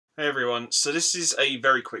Hey everyone, so this is a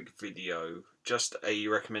very quick video, just a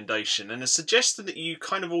recommendation and a suggestion that you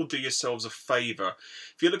kind of all do yourselves a favour.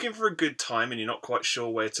 If you're looking for a good time and you're not quite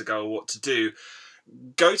sure where to go or what to do,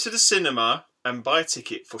 go to the cinema and buy a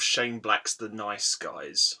ticket for Shane Black's The Nice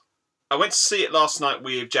Guys. I went to see it last night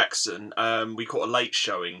with Jackson. We caught a late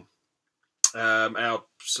showing. Our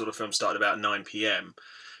sort of film started about 9 PM.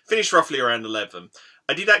 Finished roughly around 11.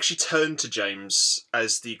 I did actually turn to James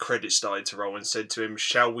as the credits started to roll and said to him,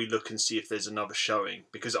 shall we look and see if there's another showing?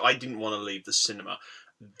 Because I didn't want to leave the cinema.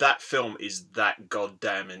 That film is that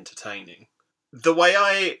goddamn entertaining. The way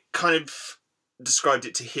I kind of described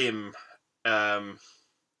it to him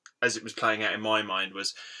as it was playing out in my mind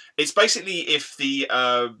was, it's basically if the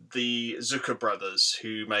Zucker brothers,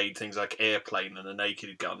 who made things like Airplane and The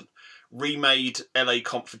Naked Gun, remade LA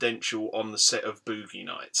Confidential on the set of Boogie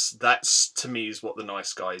Nights. That's, to me, is what The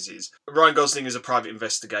Nice Guys is. Ryan Gosling is a private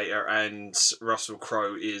investigator and Russell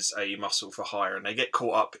Crowe is a muscle for hire, and they get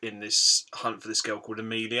caught up in this hunt for this girl called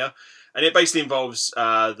Amelia. And it basically involves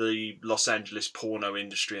the Los Angeles porno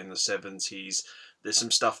industry in the 70s. There's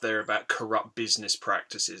some stuff there about corrupt business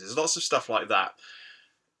practices. There's lots of stuff like that.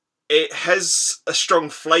 It has a strong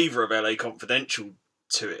flavour of LA Confidential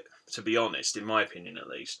to it, to be honest, in my opinion at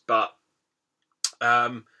least. But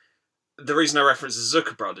the reason I reference the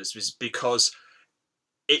Zucker brothers is because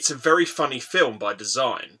it's a very funny film by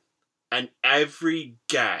design, and every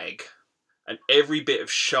gag and every bit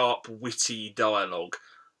of sharp, witty dialogue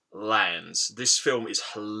lands. This film is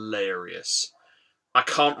hilarious. I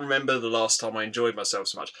can't remember the last time I enjoyed myself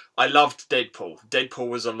so much. I loved Deadpool. Deadpool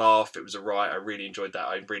was a laugh. It was a riot. I really enjoyed that.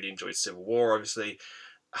 I really enjoyed Civil War, obviously.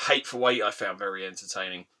 Hateful Eight I found very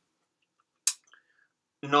entertaining.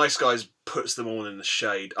 Nice Guys puts them all in the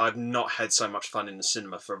shade. I've not had so much fun in the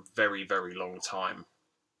cinema for a very, very long time.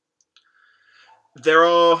 There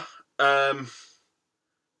are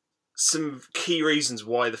some key reasons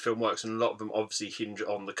why the film works, and a lot of them obviously hinge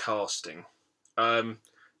on the casting.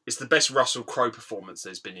 It's the best Russell Crowe performance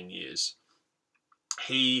there's been in years.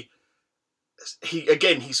 He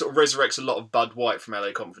again, he sort of resurrects a lot of Bud White from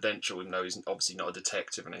LA Confidential, even though he's obviously not a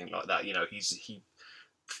detective or anything like that. You know, he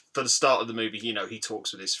for the start of the movie, you know, he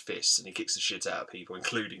talks with his fists and he kicks the shit out of people,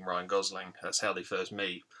 including Ryan Gosling. That's how they first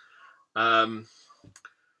meet. But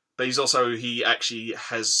he's also, he actually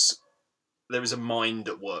has, there is a mind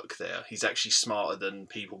at work there. He's actually smarter than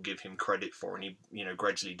people give him credit for, and he, you know,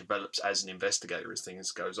 gradually develops as an investigator as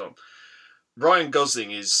things goes on. Ryan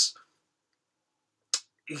Gosling is,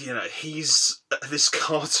 you know, he's this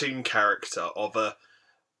cartoon character of a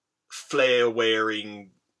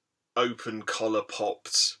flare-wearing, open collar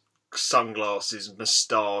popped, sunglasses,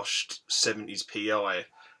 moustached 70s PI.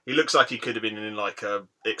 He looks like he could have been in like a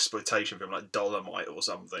exploitation film like Dolomite or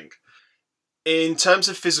something. In terms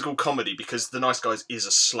of physical comedy, because The Nice Guys is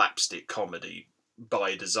a slapstick comedy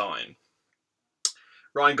by design,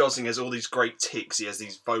 Ryan Gosling has all these great tics. He has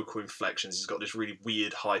these vocal inflections. He's got this really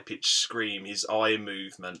weird high-pitched scream. His eye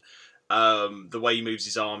movement, the way he moves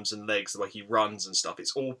his arms and legs, the way he runs and stuff.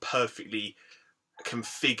 It's all perfectly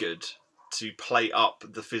configured to play up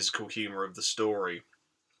the physical humour of the story.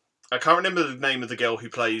 I can't remember the name of the girl who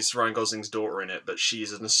plays Ryan Gosling's daughter in it, but she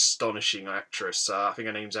is an astonishing actress. I think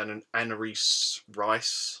her name's Annalise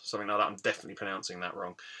Rice, something like that. I'm definitely pronouncing that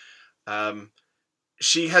wrong.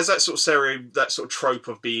 She has that sort of trope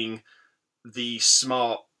of being the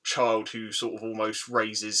smart child who sort of almost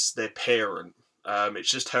raises their parent.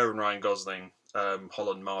 It's just her and Ryan Gosling.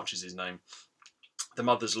 Holland March is his name. The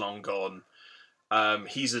mother's long gone.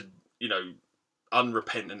 He's a, you know,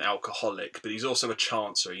 unrepentant alcoholic, but he's also a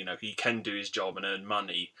chancer. You know, he can do his job and earn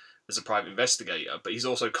money as a private investigator, but he's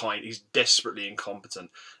also he's desperately incompetent.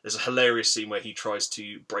 There's a hilarious scene where he tries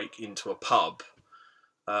to break into a pub,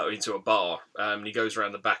 or into a bar, and he goes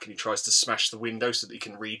around the back and he tries to smash the window so that he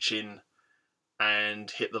can reach in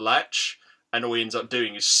and hit the latch, and all he ends up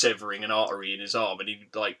doing is severing an artery in his arm, and he,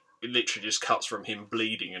 like, it literally just cuts from him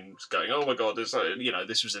bleeding and going, oh my god, you know,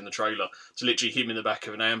 this was in the trailer, to literally him in the back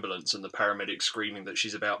of an ambulance and the paramedic screaming that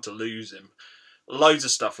she's about to lose him. Loads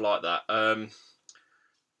of stuff like that.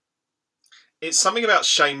 It's something about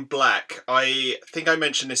Shane Black. I think I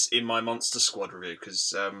mentioned this in my Monster Squad review,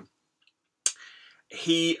 because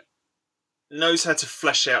he knows how to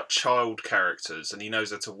flesh out child characters and he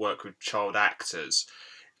knows how to work with child actors.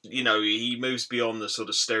 You know, he moves beyond the sort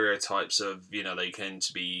of stereotypes of, you know, they tend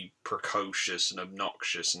to be precocious and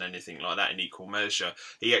obnoxious and anything like that in equal measure.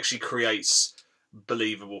 He actually creates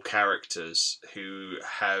believable characters who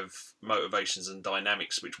have motivations and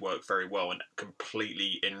dynamics which work very well and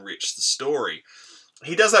completely enrich the story.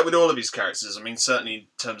 He does that with all of his characters. I mean, certainly in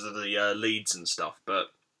terms of the leads and stuff, but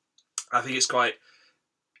I think it's quite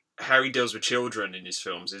how he deals with children in his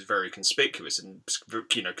films is very conspicuous, and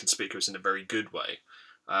conspicuous in a very good way.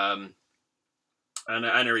 And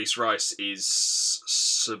Anna East Rice is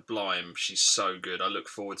sublime. She's so good. I look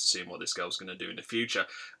forward to seeing what this girl's going to do in the future.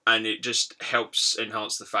 And it just helps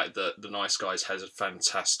enhance the fact that The Nice Guys has a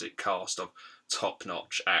fantastic cast of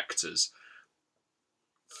top-notch actors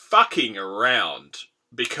fucking around,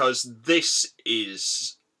 because this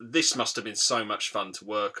must have been so much fun to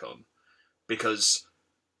work on, because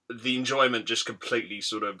the enjoyment just completely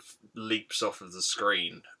sort of leaps off of the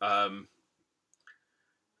screen.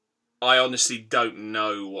 I honestly don't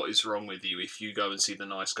know what is wrong with you if you go and see The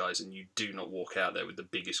Nice Guys and you do not walk out there with the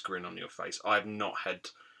biggest grin on your face. I've not had...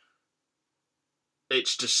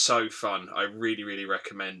 It's just so fun. I really, really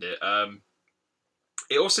recommend it.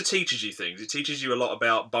 It also teaches you things. It teaches you a lot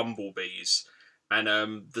about bumblebees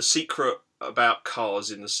and the secret about cars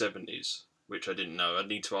in the 70s, which I didn't know. I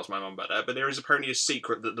need to ask my mum about that. But there is apparently a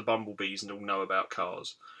secret that the bumblebees all know about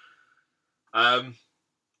cars.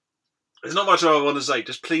 There's not much I want to say.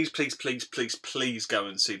 Just please, please, please, please, please go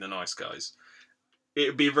and see The Nice Guys. It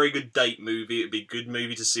would be a very good date movie. It would be a good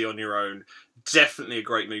movie to see on your own. Definitely a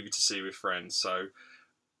great movie to see with friends. So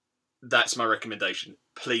that's my recommendation.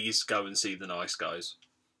 Please go and see The Nice Guys.